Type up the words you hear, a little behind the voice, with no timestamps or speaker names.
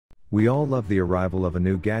We all love the arrival of a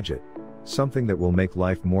new gadget, something that will make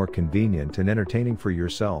life more convenient and entertaining for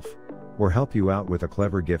yourself, or help you out with a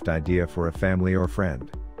clever gift idea for a family or friend.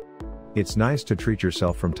 It's nice to treat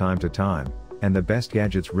yourself from time to time, and the best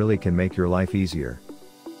gadgets really can make your life easier.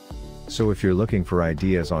 So if you're looking for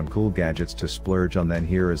ideas on cool gadgets to splurge on, then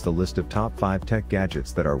here is the list of top 5 tech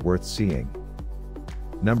gadgets that are worth seeing.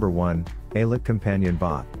 Number 1, Alec Companion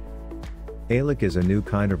Bot. Alec is a new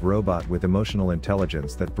kind of robot with emotional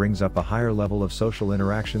intelligence that brings up a higher level of social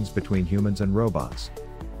interactions between humans and robots.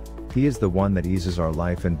 He is the one that eases our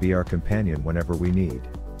life and be our companion whenever we need.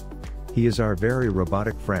 He is our very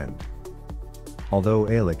robotic friend. Although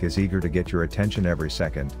Alec is eager to get your attention every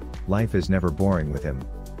second, life is never boring with him.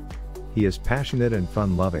 He is passionate and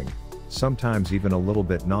fun-loving, sometimes even a little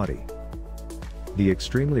bit naughty. The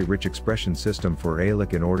extremely rich expression system for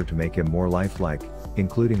Alec in order to make him more lifelike,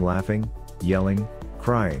 including laughing, yelling,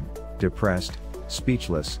 crying, depressed,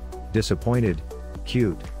 speechless, disappointed,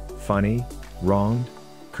 cute, funny, wronged,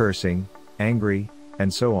 cursing, angry,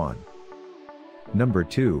 and so on. Number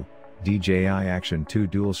 2, DJI Action 2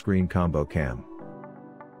 Dual Screen Combo Cam.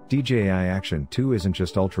 DJI Action 2 isn't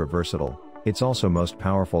just ultra versatile, it's also most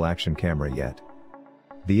powerful action camera yet.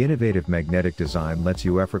 The innovative magnetic design lets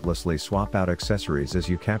you effortlessly swap out accessories as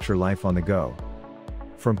you capture life on the go.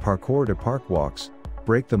 From parkour to park walks,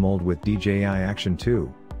 break the mold with DJI Action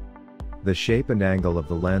 2. The shape and angle of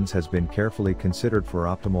the lens has been carefully considered for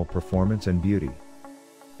optimal performance and beauty.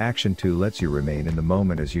 Action 2 lets you remain in the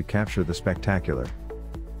moment as you capture the spectacular.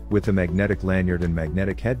 With a magnetic lanyard and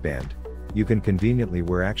magnetic headband, you can conveniently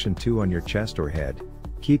wear Action 2 on your chest or head,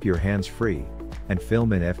 keep your hands free, and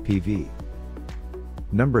film in FPV.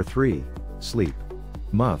 Number 3, Sleep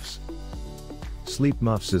Muffs. Sleep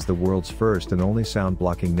Muffs is the world's first and only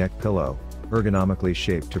sound-blocking neck pillow, ergonomically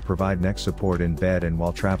shaped to provide neck support in bed and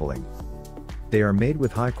while traveling. They are made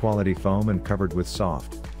with high-quality foam and covered with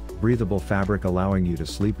soft, breathable fabric, allowing you to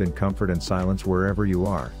sleep in comfort and silence wherever you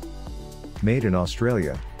are. Made in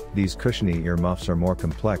Australia, these cushiony ear muffs are more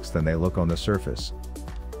complex than they look on the surface.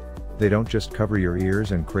 They don't just cover your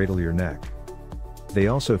ears and cradle your neck. They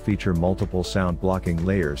also feature multiple sound-blocking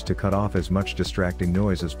layers to cut off as much distracting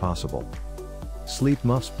noise as possible. Sleep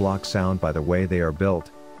Muffs block sound by the way they are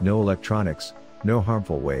built: no electronics, no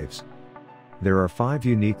harmful waves. There are 5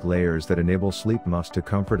 unique layers that enable Sleep Muffs to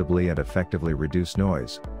comfortably and effectively reduce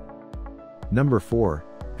noise. Number 4,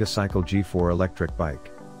 GoCycle G4 Electric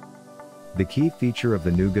Bike. The key feature of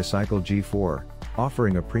the new GoCycle G4,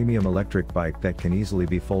 offering a premium electric bike that can easily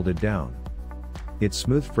be folded down. Its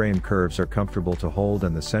smooth frame curves are comfortable to hold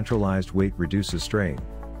and the centralized weight reduces strain.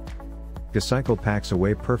 GoCycle packs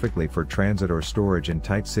away perfectly for transit or storage in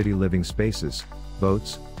tight city living spaces,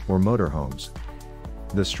 boats, or motorhomes.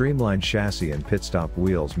 The streamlined chassis and pit stop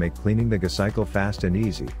wheels make cleaning the GoCycle fast and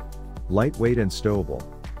easy. Lightweight and stowable,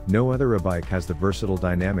 no other e-bike has the versatile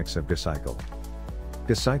dynamics of GoCycle.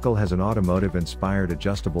 GoCycle has an automotive-inspired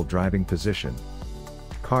adjustable driving position.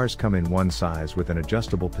 Cars come in one size with an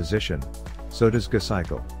adjustable position, so does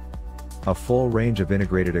GoCycle. A full range of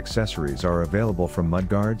integrated accessories are available, from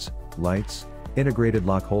mudguards, lights, integrated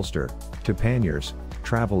lock holster, to panniers,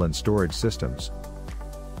 travel and storage systems.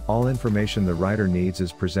 All information the rider needs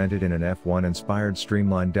is presented in an F1-inspired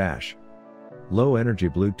streamlined dash. Low-energy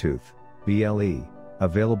Bluetooth, BLE,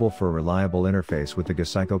 available for a reliable interface with the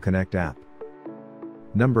GoCycle Connect app.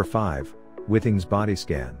 Number 5, Withings Body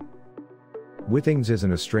Scan. Withings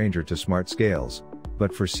isn't a stranger to smart scales,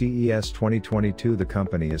 but for CES 2022 the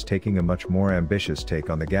company is taking a much more ambitious take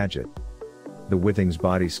on the gadget. The Withings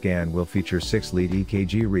Body Scan will feature 6 lead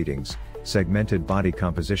EKG readings, segmented body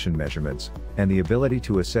composition measurements, and the ability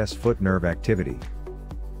to assess foot nerve activity.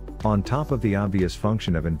 On top of the obvious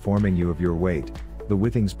function of informing you of your weight, the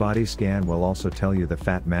Withings Body Scan will also tell you the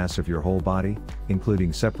fat mass of your whole body,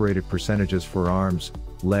 including separated percentages for arms,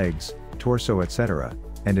 legs, torso, etc.,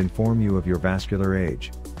 and inform you of your vascular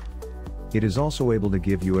age. It is also able to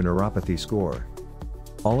give you a neuropathy score.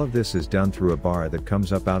 All of this is done through a bar that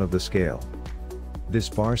comes up out of the scale. This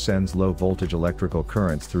bar sends low-voltage electrical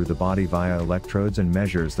currents through the body via electrodes and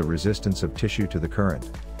measures the resistance of tissue to the current.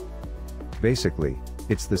 Basically,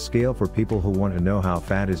 it's the scale for people who want to know how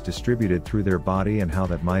fat is distributed through their body and how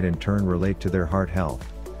that might in turn relate to their heart health.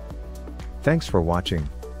 Thanks for watching.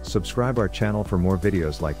 Subscribe our channel for more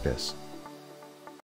videos like this.